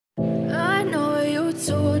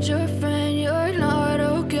told your friend you're not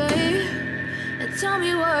okay? And tell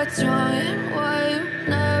me what's wrong and why you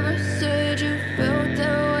never said you felt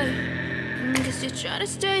that way. Guess you're trying to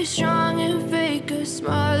stay strong and fake a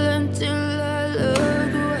smile until I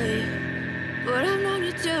look away. But I've known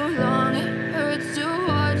you too long, it hurts to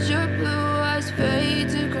watch your blue eyes fade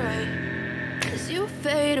to gray as you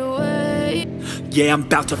fade away. Yeah, I'm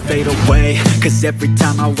about to fade away, cause every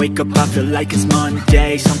time I wake up I feel like it's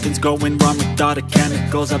Monday. Something's going wrong with all the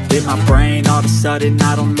chemicals up in my brain. All of a sudden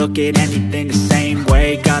I don't look at anything the same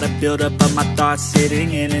way. Got a buildup of my thoughts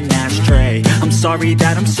sitting in an ashtray. I'm sorry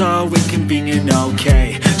that I'm so inconvenient,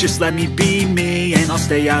 okay? Just let me be me and I'll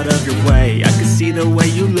stay out of your way. I can see the way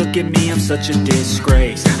you look at me, I'm such a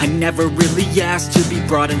disgrace. I never really asked to be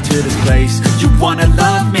brought into this place. You wanna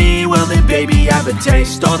love me? Well then baby, have a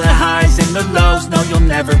taste. All the highs and the lows, no, you'll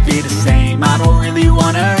never be the same. I don't really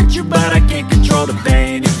wanna hurt you, but I can't control the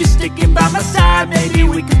pain. If you're sticking by my side, maybe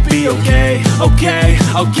we could be okay.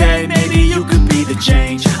 Okay, maybe you could be the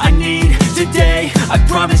change I need today. I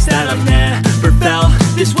promise that I've never felt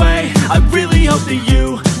this way. I really hope that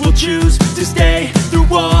you will choose to stay through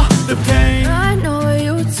all the pain.